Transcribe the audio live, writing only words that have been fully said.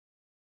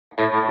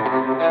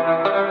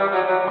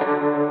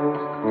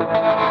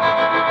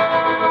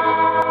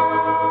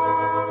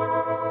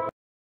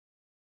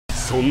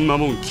そんな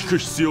もん聞く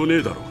必要ね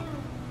えだろ。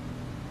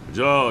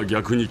じゃあ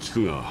逆に聞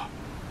くが、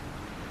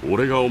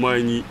俺がお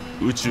前に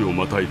宇宙を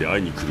またいで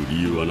会いに来る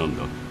理由は何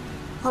だ？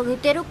ハゲ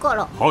てるか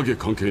ら。ハゲ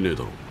関係ねえ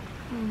だろ。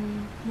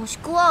もし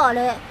くはあ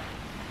れ、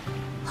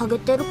ハゲ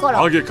てるから。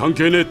ハゲ関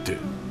係ねえって。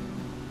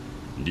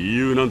理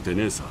由なんて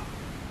ねえさ。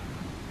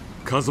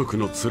家族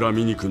の面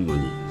見に来んの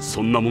に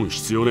そんなもん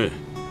必要ねえ。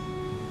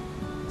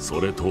そ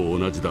れと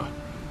同じだ。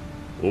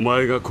お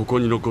前がここ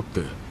に残っ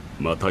て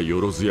またよ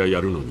ろずやや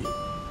るのに。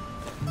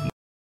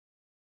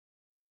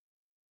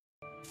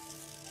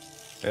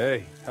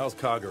Hey, how's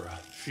Kagura?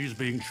 She's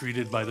being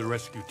treated by the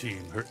rescue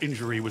team. Her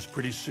injury was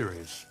pretty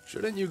serious.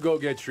 Shouldn't you go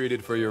get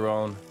treated for your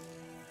own?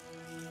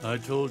 I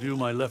told you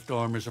my left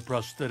arm is a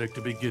prosthetic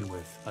to begin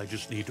with. I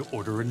just need to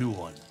order a new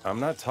one. I'm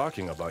not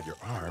talking about your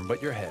arm,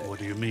 but your head. What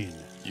do you mean?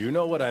 You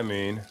know what I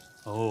mean.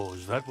 Oh,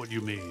 is that what you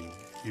mean?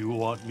 You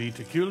want me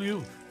to kill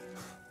you?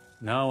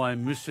 Now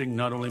I'm missing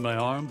not only my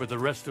arm, but the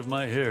rest of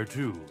my hair,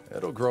 too.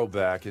 It'll grow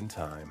back in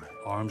time.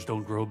 Arms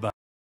don't grow back.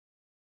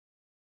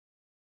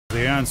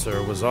 The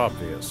answer was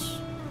obvious.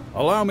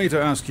 Allow me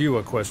to ask you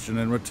a question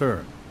in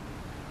return.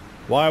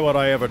 Why would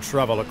I ever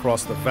travel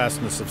across the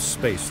vastness of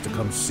space to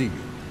come see you?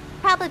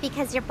 Probably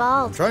because you're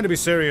bald. I'm trying to be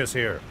serious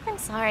here. I'm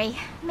sorry.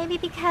 Maybe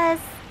because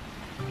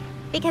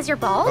you're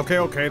bald?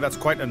 Okay, that's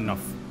quite enough.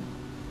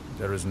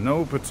 There is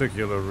no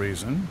particular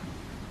reason.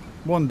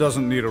 One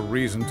doesn't need a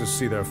reason to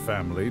see their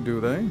family, do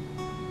they?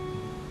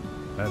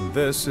 And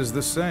this is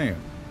the same.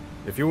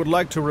 If you would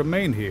like to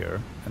remain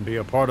here and be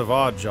a part of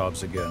Odd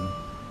Jobs again,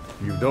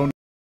 you don't